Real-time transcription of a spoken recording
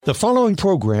The following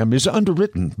program is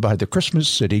underwritten by the Christmas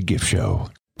City Gift Show.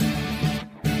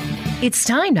 It's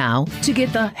time now to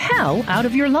get the hell out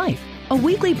of your life. A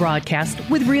weekly broadcast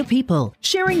with real people,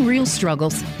 sharing real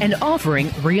struggles and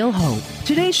offering real hope.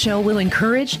 Today's show will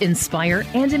encourage, inspire,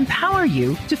 and empower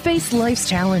you to face life's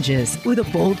challenges with a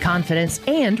bold confidence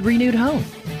and renewed hope.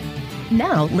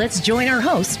 Now, let's join our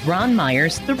host, Ron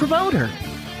Myers, the promoter.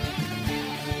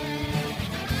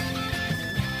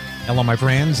 Hello, my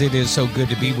friends. It is so good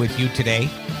to be with you today.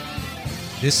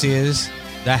 This is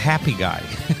the happy guy.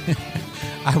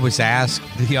 I was asked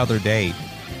the other day,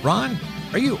 Ron,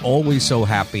 are you always so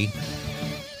happy?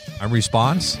 My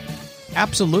response,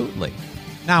 absolutely.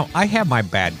 Now, I have my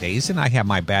bad days and I have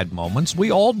my bad moments.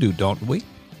 We all do, don't we?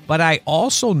 But I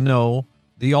also know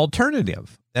the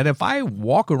alternative, that if I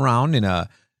walk around in a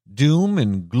doom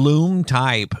and gloom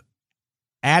type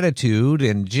attitude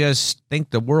and just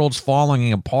think the world's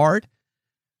falling apart,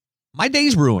 my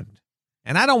day's ruined.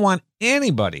 And I don't want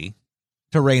anybody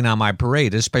to rain on my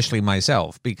parade, especially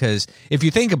myself, because if you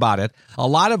think about it, a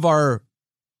lot of our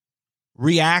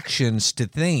reactions to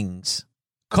things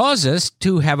cause us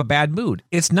to have a bad mood.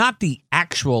 It's not the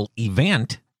actual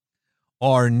event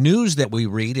or news that we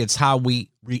read, it's how we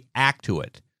react to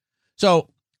it. So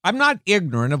I'm not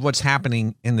ignorant of what's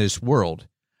happening in this world.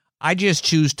 I just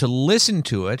choose to listen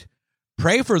to it,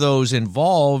 pray for those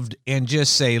involved, and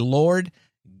just say, Lord,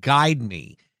 guide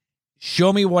me.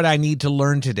 Show me what I need to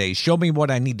learn today. Show me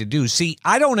what I need to do. See,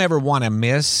 I don't ever want to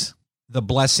miss the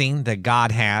blessing that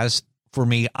God has for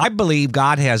me. I believe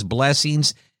God has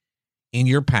blessings in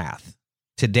your path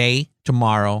today,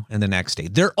 tomorrow, and the next day.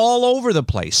 They're all over the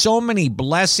place. So many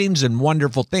blessings and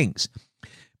wonderful things.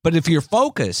 But if you're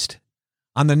focused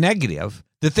on the negative,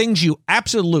 the things you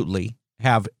absolutely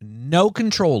have no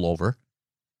control over,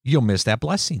 you'll miss that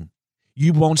blessing.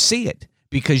 You won't see it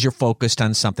because you're focused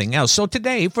on something else. So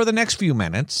today, for the next few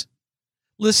minutes,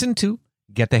 listen to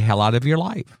Get the Hell Out of Your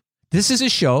Life. This is a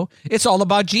show. It's all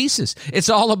about Jesus. It's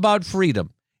all about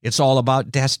freedom. It's all about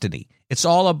destiny. It's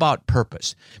all about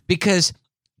purpose. Because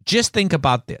just think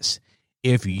about this.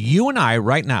 If you and I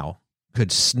right now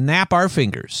could snap our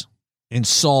fingers and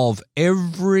solve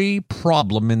every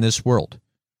problem in this world,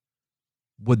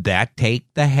 would that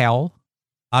take the hell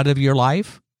out of your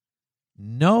life?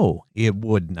 No, it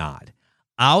would not.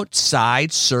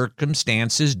 Outside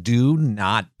circumstances do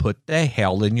not put the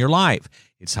hell in your life.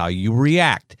 It's how you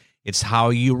react. It's how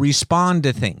you respond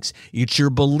to things. It's your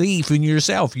belief in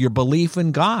yourself, your belief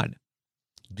in God.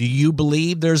 Do you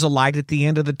believe there's a light at the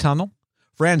end of the tunnel?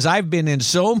 Friends, I've been in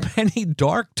so many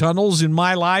dark tunnels in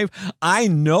my life. I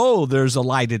know there's a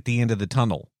light at the end of the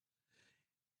tunnel.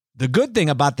 The good thing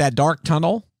about that dark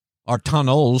tunnel, or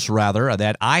tunnels rather,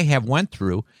 that I have went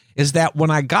through, is that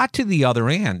when I got to the other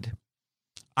end,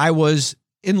 I was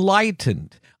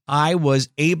enlightened. I was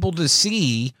able to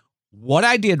see what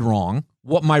I did wrong,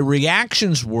 what my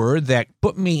reactions were that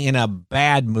put me in a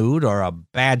bad mood or a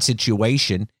bad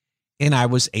situation, and I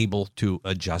was able to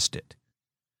adjust it.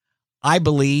 I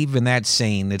believe in that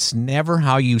saying, it's never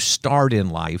how you start in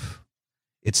life,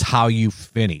 it's how you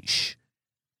finish.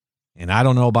 And I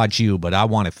don't know about you, but I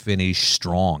want to finish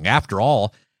strong. After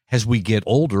all, as we get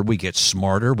older, we get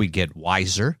smarter, we get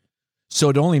wiser. So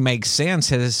it only makes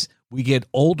sense as we get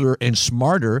older and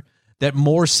smarter that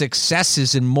more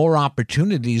successes and more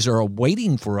opportunities are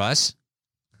awaiting for us.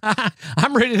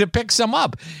 I'm ready to pick some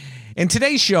up. In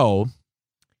today's show,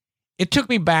 it took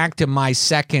me back to my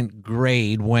second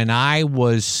grade when I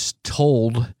was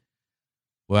told,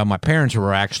 well, my parents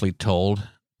were actually told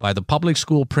by the public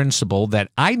school principal that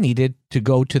I needed to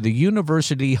go to the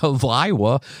University of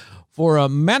Iowa for a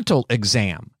mental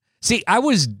exam. See, I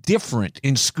was different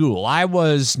in school. I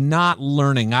was not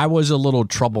learning. I was a little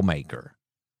troublemaker.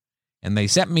 And they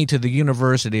sent me to the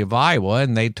University of Iowa,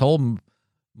 and they told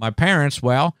my parents,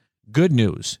 well, good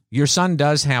news. Your son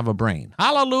does have a brain.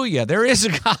 Hallelujah. There is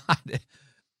a God.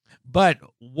 But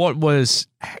what was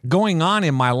going on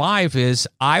in my life is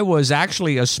I was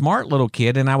actually a smart little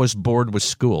kid, and I was bored with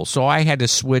school. So I had to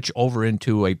switch over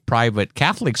into a private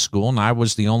Catholic school, and I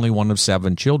was the only one of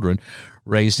 7 children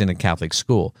raised in a Catholic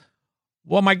school.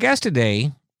 Well, my guest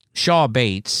today, Shaw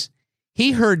Bates,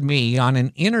 he heard me on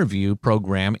an interview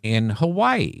program in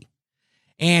Hawaii,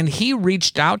 and he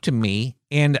reached out to me,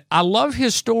 and I love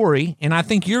his story, and I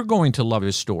think you're going to love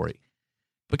his story.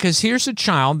 Because here's a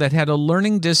child that had a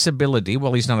learning disability.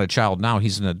 Well, he's not a child now,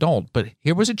 he's an adult, but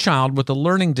here was a child with a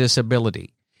learning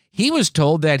disability. He was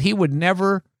told that he would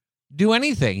never do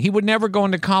anything. He would never go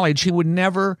into college. He would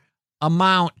never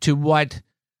amount to what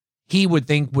he would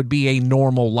think would be a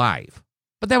normal life.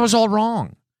 But that was all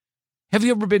wrong. Have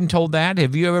you ever been told that?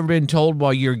 Have you ever been told,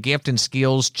 well, your gift and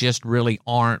skills just really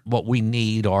aren't what we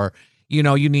need, or,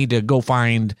 you need to go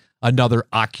find another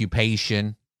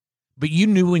occupation, but you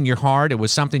knew in your heart it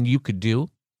was something you could do?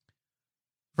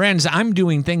 Friends, I'm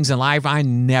doing things in life I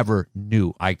never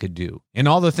knew I could do. And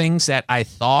all the things that I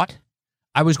thought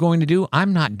I was going to do,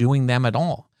 I'm not doing them at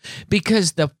all.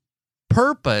 Because the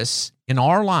purpose in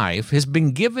our life has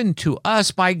been given to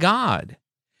us by God.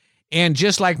 And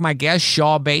just like my guest,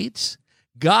 Shaw Bates,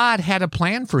 God had a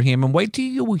plan for him. And wait till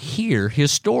you hear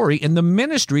his story and the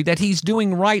ministry that he's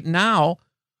doing right now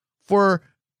for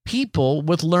people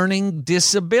with learning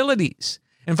disabilities.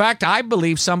 In fact, I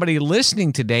believe somebody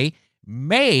listening today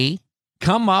may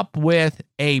come up with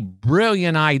a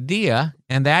brilliant idea,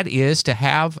 and that is to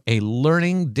have a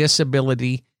learning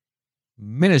disability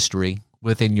ministry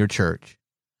within your church.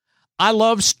 I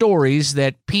love stories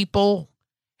that people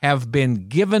have been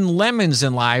given lemons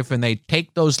in life, and they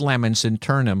take those lemons and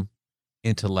turn them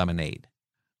into lemonade.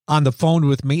 On the phone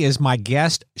with me is my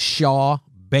guest, Shaw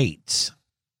Bates.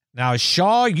 Now,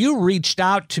 Shaw, you reached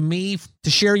out to me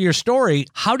to share your story.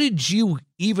 How did you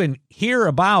even hear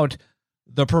about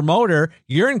the promoter?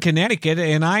 You're in Connecticut,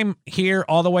 and I'm here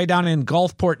all the way down in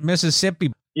Gulfport,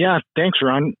 Mississippi. Yeah, thanks,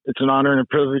 Ron. It's an honor and a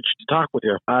privilege to talk with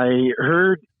you. I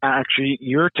heard actually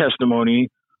your testimony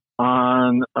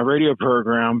on a radio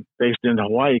program based in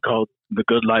Hawaii called The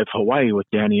Good Life Hawaii with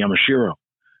Danny Yamashiro.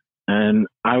 And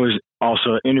I was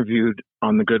also interviewed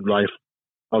on The Good Life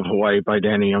of Hawaii by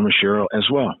Danny Yamashiro as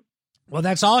well. Well,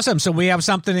 that's awesome. So we have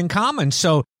something in common.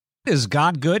 So is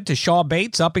God good to Shaw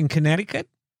Bates up in Connecticut?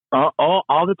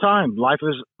 All the time. Life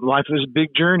is a big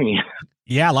journey.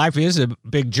 Yeah, life is a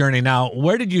big journey. Now,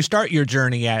 where did you start your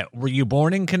journey at? Were you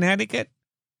born in Connecticut?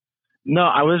 No,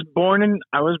 I was born in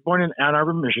Ann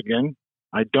Arbor, Michigan.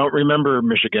 I don't remember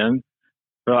Michigan,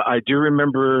 but I do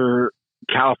remember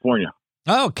California.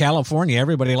 Oh, California.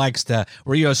 Everybody likes to.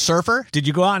 Were you a surfer? Did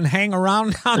you go out and hang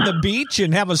around on the beach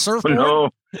and have a surfboard?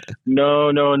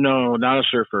 No, not a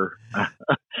surfer.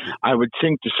 I would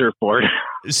sink the surfboard.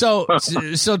 So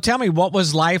tell me, what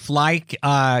was life like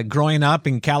growing up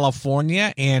in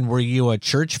California, and were you a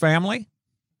church family?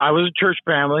 I was a church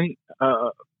family.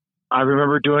 I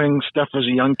remember doing stuff as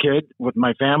a young kid with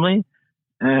my family,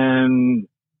 and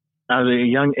at a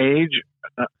young age,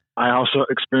 I also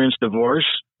experienced divorce.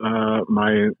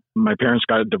 My parents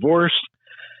got a divorce,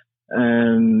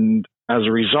 and as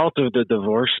a result of the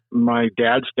divorce, my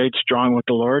dad stayed strong with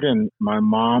the Lord, and my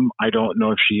mom, I don't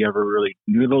know if she ever really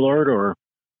knew the Lord or.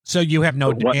 So you have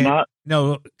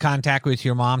no contact with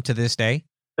your mom to this day?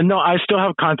 No, I still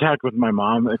have contact with my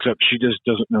mom, except she just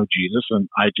doesn't know Jesus, and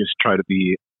I just try to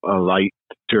be a light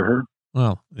to her.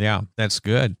 Well, yeah, that's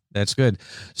good. That's good.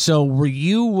 So were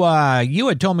you, you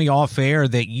had told me off air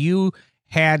that you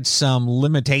had some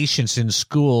limitations in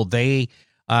school. They,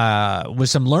 with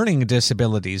some learning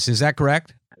disabilities. Is that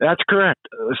correct? That's correct.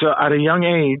 So at a young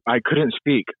age, I couldn't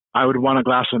speak. I would want a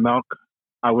glass of milk.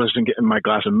 I wasn't getting my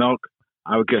glass of milk.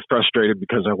 I would get frustrated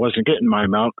because I wasn't getting my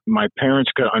milk. My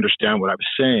parents couldn't understand what I was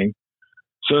saying.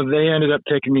 So they ended up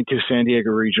taking me to San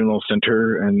Diego Regional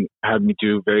Center and had me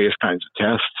do various kinds of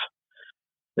tests.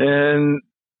 And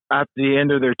at the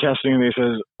end of their testing, they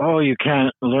says, "Oh, you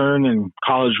can't learn, and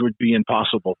college would be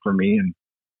impossible for me." And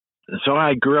so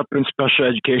I grew up in special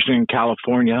education in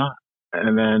California.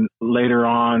 And then later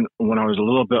on, when I was a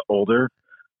little bit older,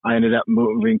 I ended up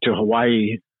moving to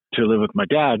Hawaii to live with my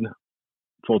dad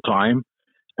full time,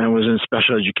 and was in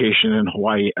special education in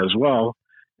Hawaii as well.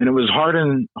 And it was hard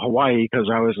in Hawaii because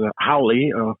I was a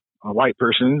haole, a white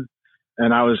person,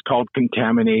 and I was called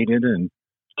contaminated and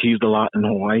teased a lot in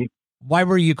Hawaii. Why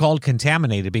were you called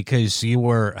contaminated? Because you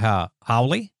were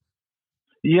haole?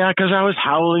 Yeah, because I was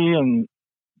haole, and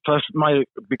plus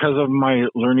because of my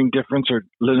learning difference or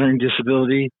learning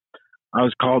disability, I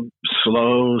was called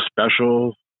slow,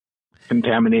 special,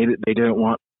 contaminated. They didn't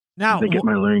want to get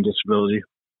my learning disability.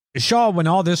 Shaw, when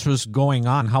all this was going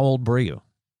on, how old were you?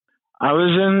 I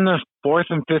was in the 4th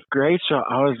and 5th grade, so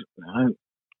I was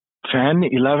 10,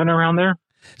 11, around there.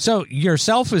 So your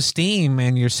self-esteem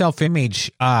and your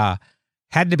self-image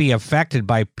had to be affected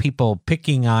by people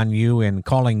picking on you and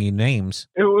calling you names.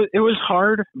 It was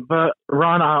hard, but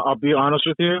Ron, I'll be honest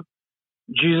with you.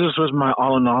 Jesus was my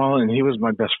all in all, and he was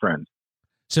my best friend.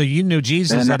 So you knew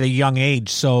Jesus at a young age.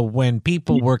 So when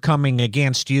people were coming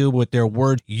against you with their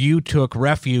words, you took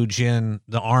refuge in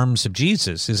the arms of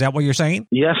Jesus. Is that what you're saying?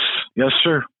 Yes,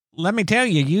 sir. Let me tell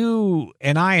you, you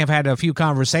and I have had a few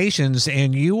conversations,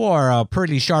 and you are a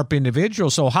pretty sharp individual.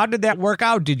 So how did that work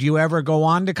out? Did you ever go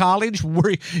on to college?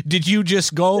 Did you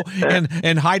just go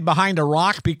and hide behind a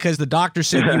rock because the doctor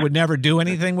said you would never do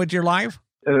anything with your life?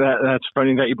 That's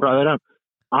funny that you brought that up.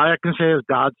 All I can say is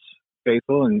God's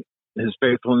faithful, and his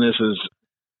faithfulness is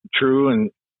true and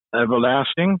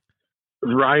everlasting.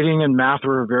 Writing and math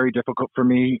were very difficult for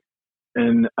me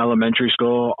in elementary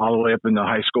school all the way up into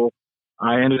high school.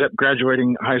 I ended up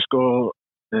graduating high school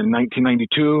in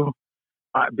 1992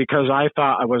 because I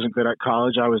thought I wasn't good at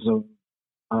college. I was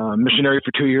a missionary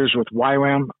for 2 years with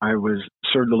YWAM. I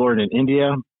served the Lord in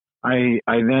India. I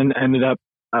then ended up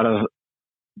at a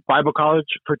Bible college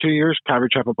for 2 years, Calvary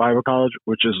Chapel Bible College,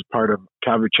 which is part of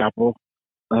Calvary Chapel,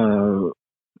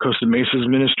 Costa Mesa's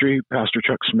ministry, Pastor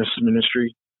Chuck Smith's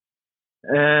ministry.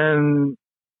 And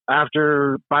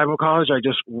after Bible college, I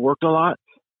just worked a lot.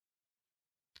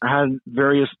 I had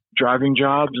various driving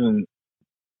jobs, and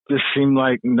just seemed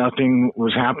like nothing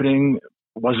was happening.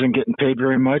 Wasn't getting paid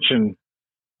very much. And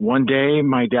one day,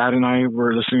 my dad and I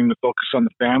were listening to Focus on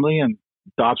the Family, and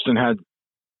Dobson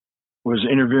was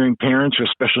interviewing parents with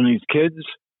special needs kids.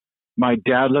 My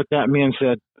dad looked at me and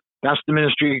said, "That's the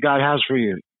ministry God has for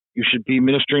you. You should be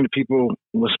ministering to people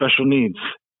with special needs."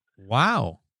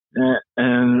 Wow.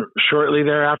 And shortly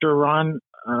thereafter, Ron,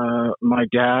 my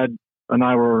dad and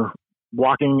I were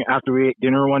walking after we ate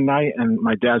dinner one night, and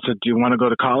my dad said, "Do you want to go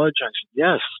to college?" I said,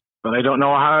 "Yes, but I don't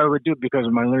know how I would do because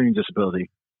of my learning disability."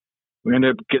 We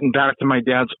ended up getting back to my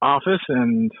dad's office,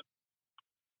 and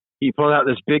he pulled out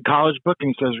this big college book,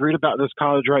 and he says, "Read about this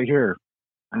college right here."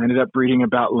 I ended up reading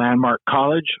about Landmark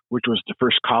College, which was the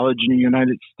first college in the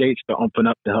United States to open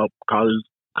up to help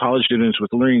college students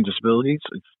with learning disabilities.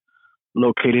 It's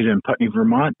located in Putney,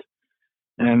 Vermont.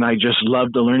 And I just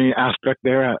loved the learning aspect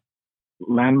there at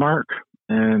Landmark,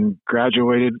 and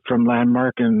graduated from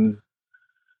Landmark in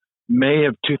May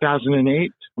of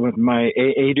 2008 with my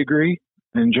AA degree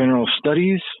in general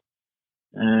studies.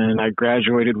 And I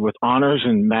graduated with honors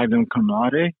and magna cum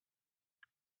laude.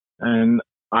 And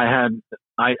I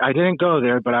didn't go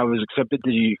there, but I was accepted to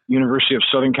the University of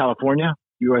Southern California,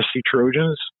 USC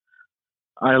Trojans.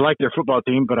 I liked their football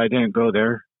team, but I didn't go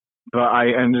there. But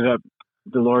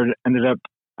the Lord ended up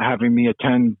having me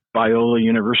attend Biola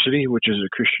University, which is a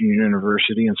Christian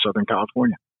university in Southern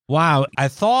California. Wow. I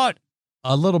thought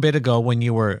a little bit ago when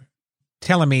you were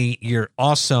telling me your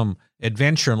awesome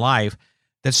adventure in life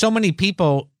that so many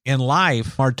people in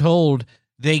life are told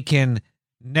they can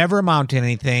never amount to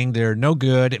anything. They're no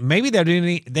good. Maybe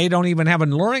they don't even have a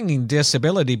learning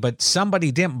disability, but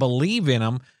somebody didn't believe in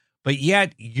them. But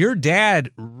yet your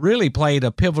dad really played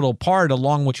a pivotal part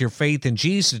along with your faith in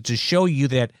Jesus to show you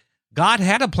that God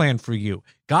had a plan for you.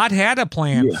 God had a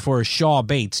plan for Shaw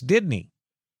Bates, didn't he?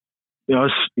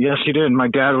 Yes, he did. My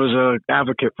dad was an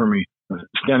advocate for me,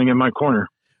 standing in my corner.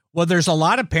 Well, there's a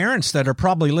lot of parents that are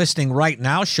probably listening right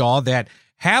now, Shaw, that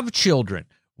have children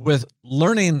with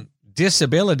learning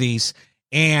disabilities.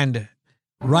 And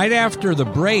right after the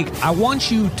break, I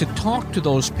want you to talk to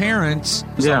those parents.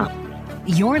 Yeah.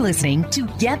 You're listening to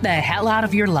Get the Hell Out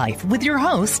of Your Life with your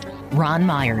host, Ron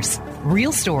Myers.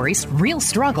 Real stories, real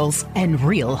struggles, and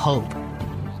real hope.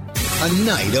 A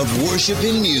night of worship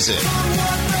and music.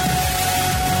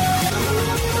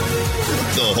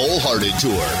 The Wholehearted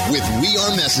Tour with We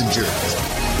Are Messengers.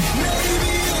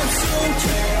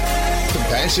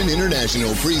 Compassion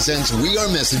International presents We Are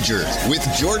Messengers with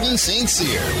Jordan St.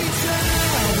 Cyr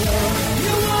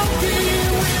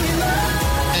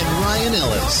and Ryan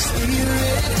Ellis.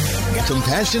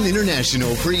 Compassion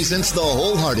International presents the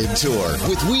Wholehearted Tour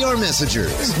with We Are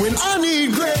Messengers. When I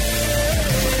need grace,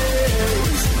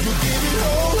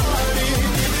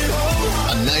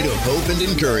 A night of hope and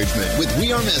encouragement with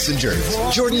We Are Messengers,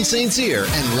 Jordan St. Cyr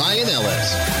and Ryan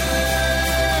Ellis.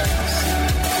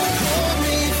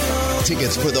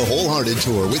 Tickets for the Wholehearted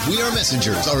Tour with We Are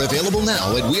Messengers are available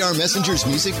now at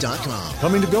wearemessengersmusic.com.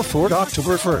 Coming to Gulfport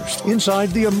October 1st, inside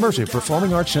the Immersive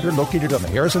Performing Arts Center located on the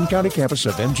Harrison County campus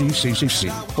of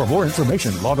MGCCC. For more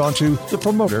information, log on to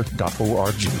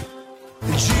thepromoter.org. Jesus.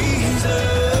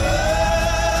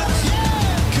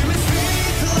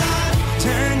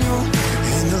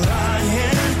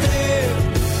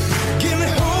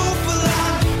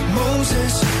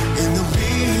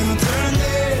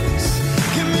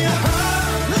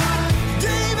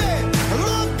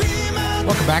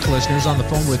 Welcome back, listeners. On the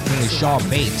phone with me is Shaw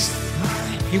Bates.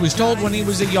 He was told when he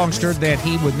was a youngster that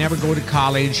he would never go to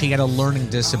college. He had a learning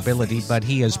disability, but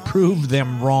he has proved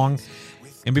them wrong.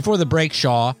 And before the break,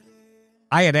 Shaw,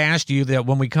 I had asked you that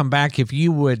when we come back, if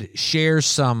you would share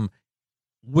some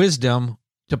wisdom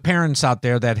to parents out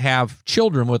there that have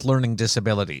children with learning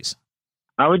disabilities.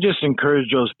 I would just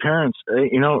encourage those parents,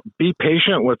 be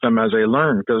patient with them as they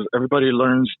learn, because everybody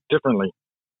learns differently.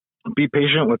 Be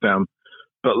patient with them,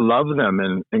 but love them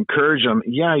and encourage them.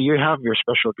 Yeah, you have your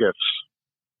special gifts.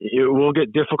 it will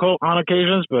get difficult on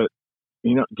occasions, but,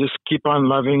 just keep on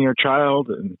loving your child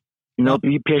and,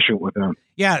 be patient with them.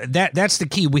 Yeah, that's the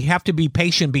key. We have to be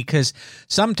patient because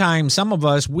sometimes some of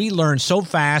us, we learn so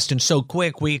fast and so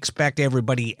quick, we expect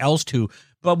everybody else to,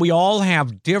 but we all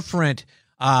have different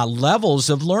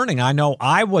levels of learning. I know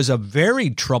I was a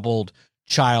very troubled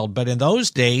child, but in those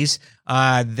days,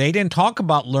 they didn't talk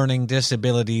about learning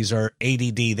disabilities or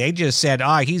ADD. They just said,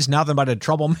 he's nothing but a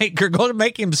troublemaker. Go to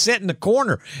make him sit in the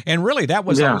corner. And really, that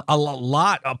was a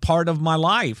part of my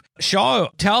life. Shaw,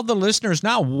 tell the listeners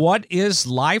now, what is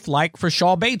life like for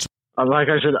Shaw Bates? Like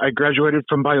I said, I graduated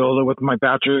from Biola with my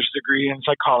bachelor's degree in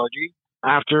psychology.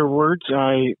 Afterwards,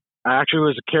 I actually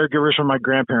was a caregiver for my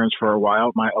grandparents for a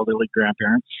while, my elderly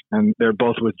grandparents, and they're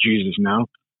both with Jesus now.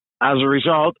 As a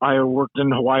result, I worked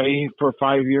in Hawaii for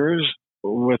 5 years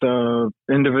with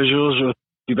individuals with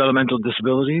developmental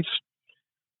disabilities.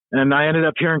 And I ended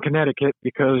up here in Connecticut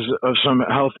because of some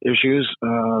health issues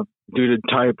due to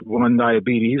type 1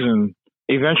 diabetes. And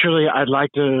eventually, I'd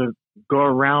like to go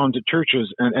around to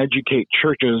churches and educate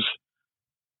churches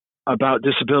about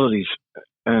disabilities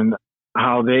and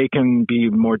how they can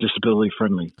be more disability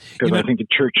friendly, because I think the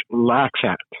church lacks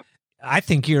that. I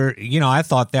think I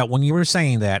thought that when you were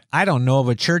saying that. I don't know of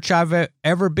a church I've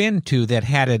ever been to that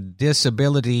had a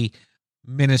disability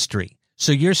ministry.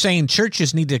 So you're saying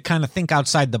churches need to kind of think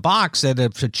outside the box, that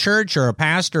if a church or a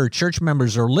pastor or church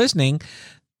members are listening,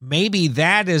 maybe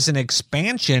that is an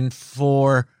expansion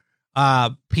for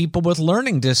people with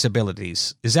learning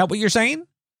disabilities. Is that what you're saying?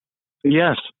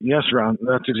 Yes, Ron.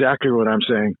 That's exactly what I'm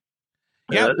saying.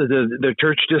 Yeah. The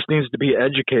church just needs to be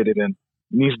educated and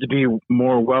needs to be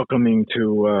more welcoming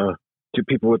to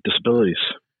people with disabilities.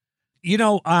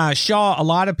 Shaw, a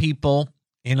lot of people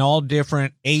in all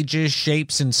different ages,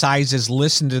 shapes, and sizes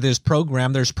listen to this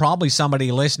program. There's probably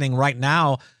somebody listening right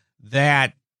now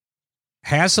that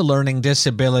has a learning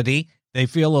disability. They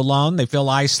feel alone. They feel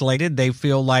isolated. They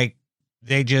feel like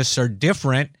they just are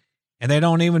different, and they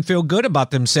don't even feel good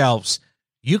about themselves.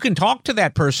 You can talk to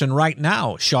that person right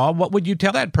now. Shaw, what would you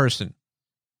tell that person?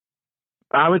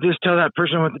 I would just tell that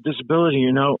person with a disability,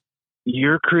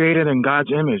 you're created in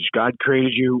God's image. God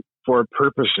created you for a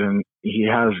purpose, and he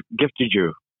has gifted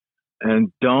you.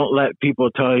 And don't let people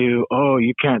tell you,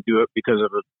 you can't do it because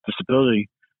of a disability.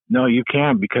 No, you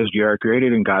can, because you are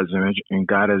created in God's image, and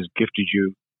God has gifted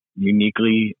you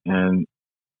uniquely and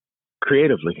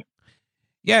creatively.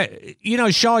 Yeah,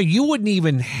 Shaw, you wouldn't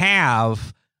even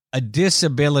have a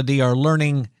disability or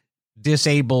learning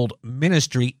disabled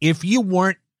ministry if you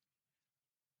weren't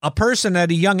a person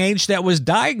at a young age that was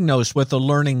diagnosed with a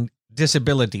learning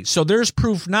disability. So there's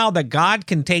proof now that God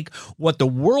can take what the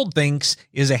world thinks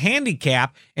is a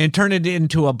handicap and turn it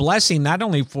into a blessing, not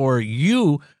only for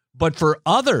you, but for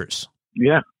others.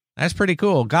 Yeah. That's pretty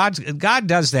cool. God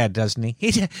does that, doesn't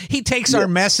he? He takes our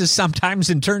messes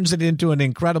sometimes and turns it into an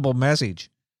incredible message.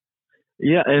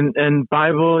 Yeah, and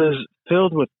Bible is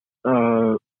filled with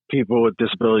people with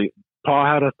disability. Paul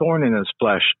had a thorn in his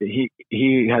flesh.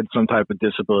 He had some type of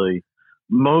disability.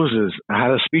 Moses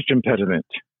had a speech impediment,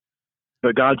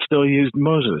 but God still used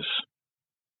Moses.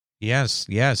 Yes.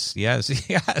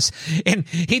 And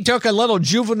he took a little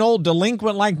juvenile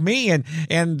delinquent like me,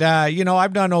 and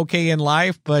I've done okay in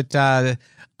life, but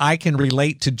I can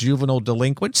relate to juvenile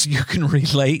delinquents. You can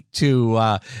relate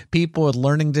to people with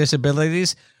learning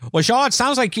disabilities. Well, Shaw, it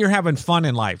sounds like you're having fun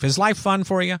in life. Is life fun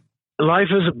for you? Life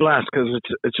is a blast because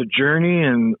it's a journey,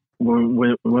 and when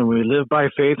we live by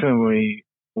faith and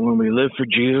when we live for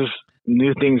Jesus,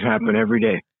 new things happen every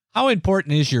day. How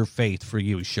important is your faith for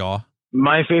you, Shaw?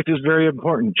 My faith is very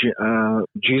important.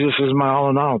 Jesus is my all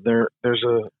in all. There's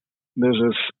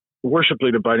a worship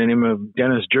leader by the name of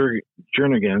Dennis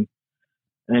Jernigan,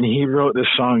 and he wrote this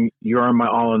song, "You Are My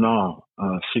All in All,"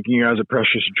 seeking you as a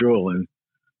precious jewel. And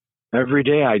every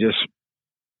day I just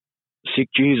seek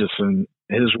Jesus and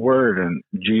his word, and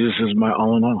Jesus is my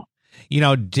all in all.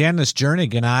 Dennis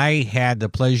Jernigan, I had the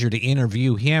pleasure to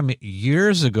interview him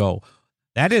years ago.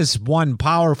 That is one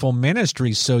powerful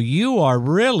ministry. So you're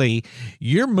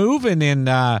moving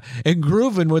and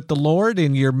grooving with the Lord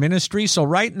in your ministry. So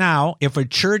right now, if a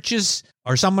church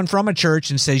or someone from a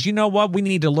church and says, you know what, we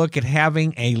need to look at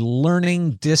having a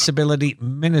learning disability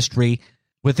ministry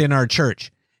within our church,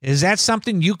 is that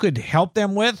something you could help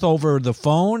them with over the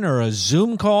phone or a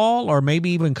Zoom call, or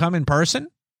maybe even come in person?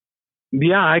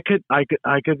 Yeah, I could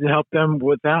help them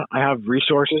with that. I have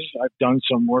resources. I've done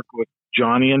some work with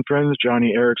Johnny and Friends,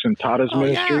 Johnny Erickson Tata's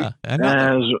ministry, yeah.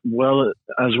 as well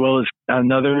as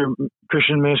another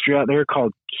Christian ministry out there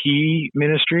called Key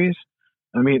Ministries.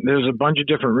 I mean, there's a bunch of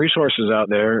different resources out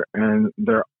there, and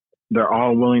they're they're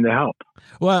all willing to help.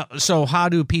 Well, so how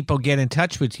do people get in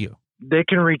touch with you? They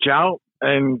can reach out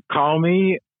and call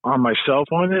me on my cell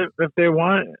phone if they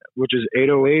want, which is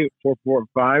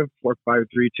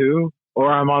 808-445-4532,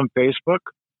 or I'm on Facebook.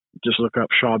 Just look up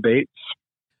Shaw Bates.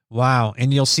 Wow.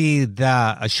 And you'll see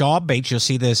the Shaw Bates, you'll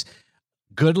see this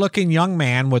good-looking young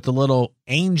man with a little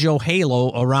angel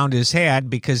halo around his head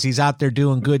because he's out there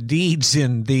doing good deeds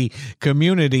in the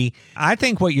community. I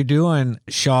think what you're doing,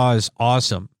 Shaw, is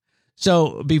awesome.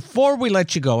 So before we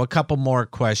let you go, a couple more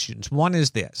questions. One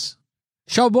is this.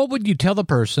 Shaw, what would you tell the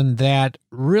person that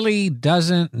really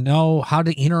doesn't know how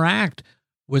to interact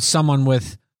with someone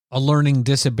with a learning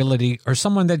disability or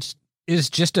someone that is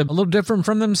just a little different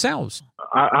from themselves?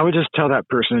 I would just tell that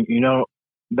person,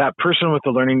 that person with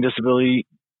a learning disability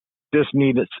just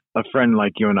needs a friend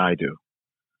like you and I do.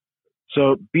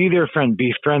 So be their friend,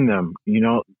 befriend them.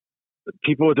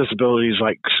 People with disabilities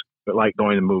like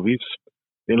going to movies.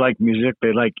 They like music.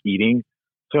 They like eating.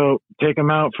 So take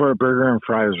them out for a burger and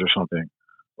fries or something,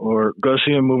 or go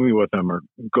see a movie with them, or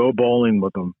go bowling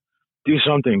with them. Do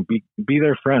something. Be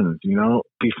their friends.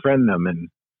 Befriend them and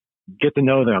get to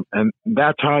know them. And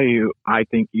that's how I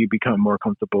think you become more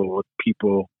comfortable with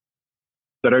people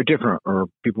that are different or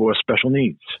people with special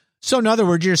needs. So in other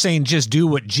words, you're saying just do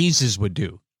what Jesus would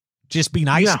do. Just be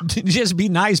nice. Yeah. Just be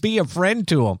nice. Be a friend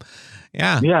to them.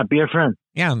 Yeah. Yeah. Be a friend.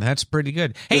 Yeah. That's pretty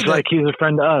good. Hey, it's like he's a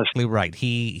friend to us. Right.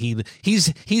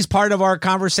 He's part of our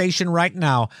conversation right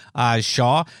now,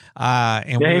 Shaw.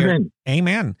 And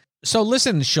amen. So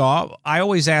listen, Shaw, I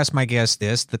always ask my guests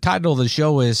this. The title of the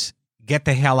show is Get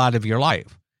the Hell Out of Your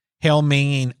Life. Hell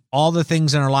meaning all the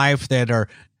things in our life that are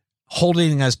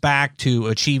holding us back to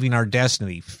achieving our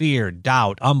destiny, fear,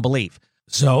 doubt, unbelief.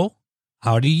 So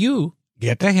how do you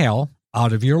get the hell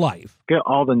out of your life? Get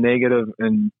all the negative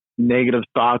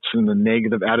thoughts and the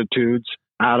negative attitudes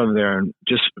out of there, and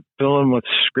just fill them with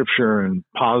scripture and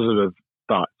positive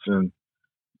thoughts, and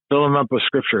fill them up with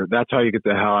scripture. That's how you get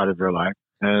the hell out of your life.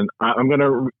 And I'm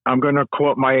gonna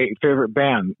quote my favorite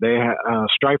band. They had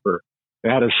Stryper. They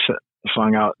had a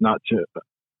song out not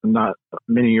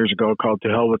many years ago called "To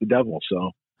Hell with the Devil."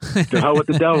 So, to hell with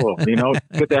the devil.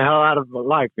 Get the hell out of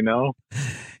life.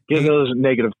 Get those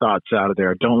negative thoughts out of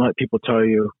there. Don't let people tell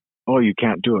you, "Oh, you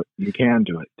can't do it." You can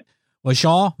do it. Well,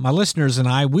 Shaw, my listeners and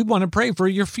I, we want to pray for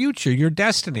your future, your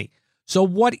destiny. So,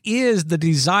 what is the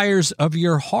desires of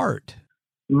your heart?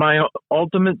 My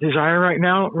ultimate desire right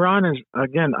now, Ron, is,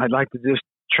 again, I'd like to just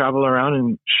travel around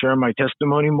and share my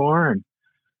testimony more and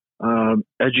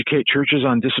educate churches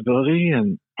on disability.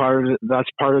 And that's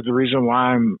part of the reason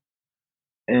why I'm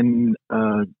in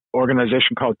an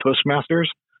organization called Toastmasters,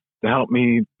 to help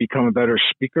me become a better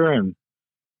speaker and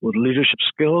with leadership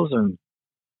skills. And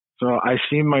so I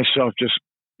see myself just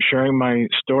sharing my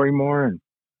story more and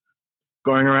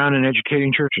going around and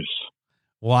educating churches.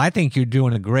 Well, I think you're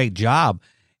doing a great job.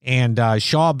 And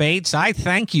Shaw Bates, I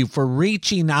thank you for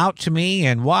reaching out to me.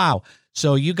 And wow,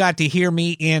 so you got to hear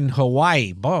me in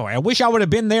Hawaii. Boy, I wish I would have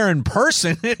been there in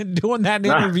person doing that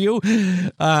interview.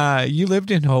 You lived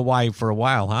in Hawaii for a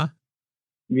while, huh?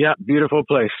 Yeah, beautiful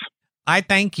place. I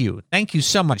thank you. Thank you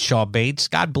so much, Shaw Bates.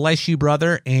 God bless you,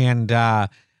 brother. And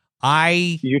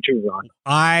you too, Ron.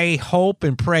 I hope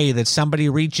and pray that somebody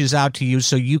reaches out to you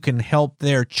so you can help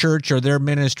their church or their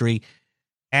ministry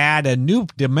add a new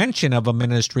dimension of a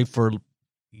ministry for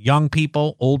young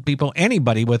people, old people,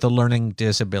 anybody with a learning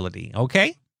disability.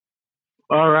 Okay?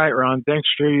 All right, Ron. Thanks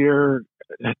for your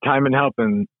time and help.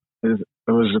 And it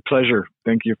was a pleasure.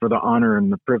 Thank you for the honor and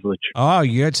the privilege. Oh,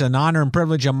 it's an honor and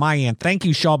privilege on my end. Thank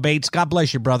you, Shaw Bates. God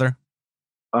bless you, brother.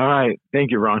 All right.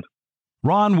 Thank you, Ron.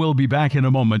 Ron will be back in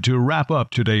a moment to wrap up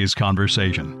today's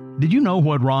conversation. Did you know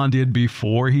what Ron did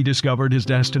before he discovered his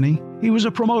destiny? He was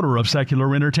a promoter of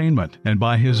secular entertainment, and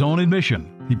by his own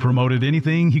admission, he promoted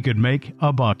anything he could make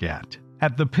a buck at.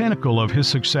 At the pinnacle of his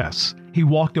success, he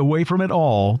walked away from it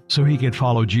all so he could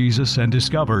follow Jesus and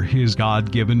discover his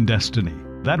God-given destiny.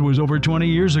 That was over 20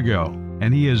 years ago,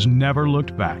 and he has never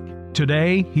looked back.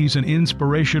 Today, he's an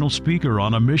inspirational speaker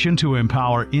on a mission to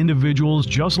empower individuals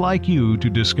just like you to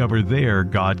discover their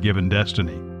God-given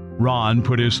destiny. Ron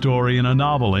put his story in a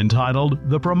novel entitled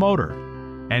The Promoter,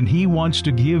 and he wants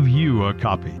to give you a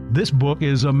copy. This book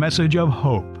is a message of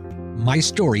hope. My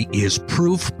story is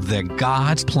proof that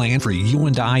God's plan for you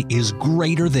and I is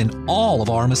greater than all of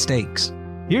our mistakes.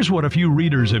 Here's what a few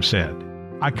readers have said.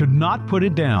 I could not put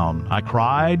it down. I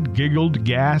cried, giggled,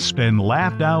 gasped, and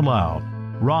laughed out loud.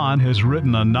 Ron has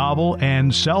written a novel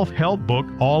and self-help book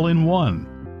all in one.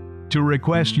 To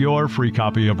request your free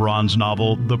copy of Ron's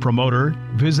novel, The Promoter,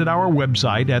 visit our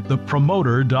website at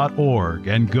thepromoter.org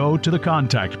and go to the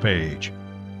contact page.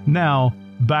 Now,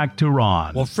 back to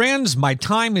Ron. Well, friends, my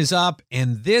time is up,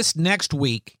 and this next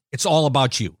week, it's all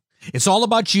about you. It's all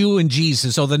about you and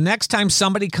Jesus. So the next time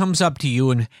somebody comes up to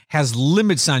you and has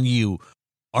limits on you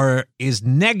or is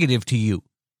negative to you,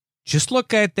 just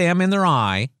look at them in their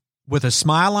eye with a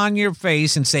smile on your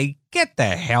face and say, get the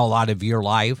hell out of your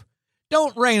life.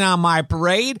 Don't rain on my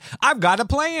parade. I've got a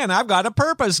plan. I've got a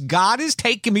purpose. God is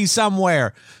taking me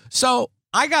somewhere. So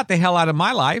I got the hell out of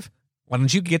my life. Why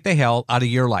don't you get the hell out of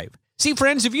your life? See,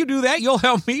 friends, if you do that, you'll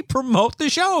help me promote the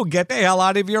show. Get the hell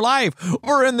out of your life.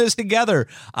 We're in this together.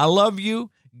 I love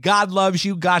you. God loves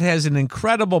you. God has an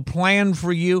incredible plan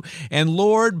for you. And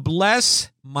Lord, bless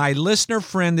my listener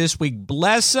friend this week.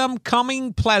 Bless them,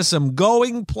 coming, bless them,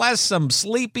 going, bless them,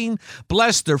 sleeping,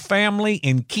 bless their family,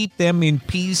 and keep them in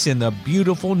peace in the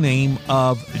beautiful name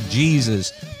of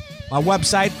Jesus. My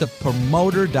website,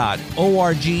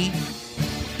 thepromoter.org.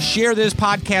 Share this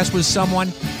podcast with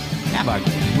someone. Have a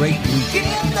great week.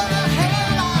 Get the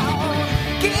hell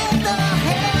out. Get the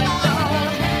hell out.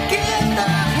 Get the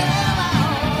hell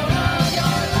out of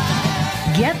your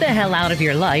life. Get the Hell Out of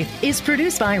Your Life is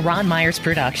produced by Ron Myers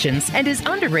Productions and is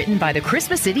underwritten by the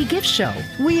Christmas City Gift Show.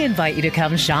 We invite you to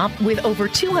come shop with over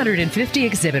 250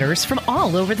 exhibitors from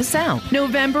all over the South.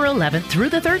 November 11th through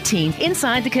the 13th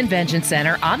inside the Convention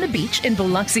Center on the beach in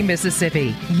Biloxi,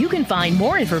 Mississippi. You can find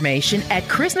more information at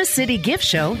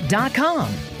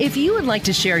ChristmasCityGiftShow.com. If you would like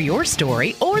to share your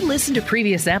story or listen to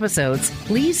previous episodes,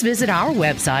 please visit our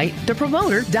website,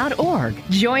 thepromoter.org.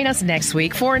 Join us next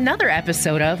week for another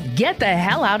episode of Get the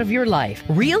Hell Out of Your Life.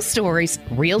 Real stories,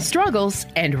 real struggles,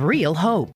 and real hope.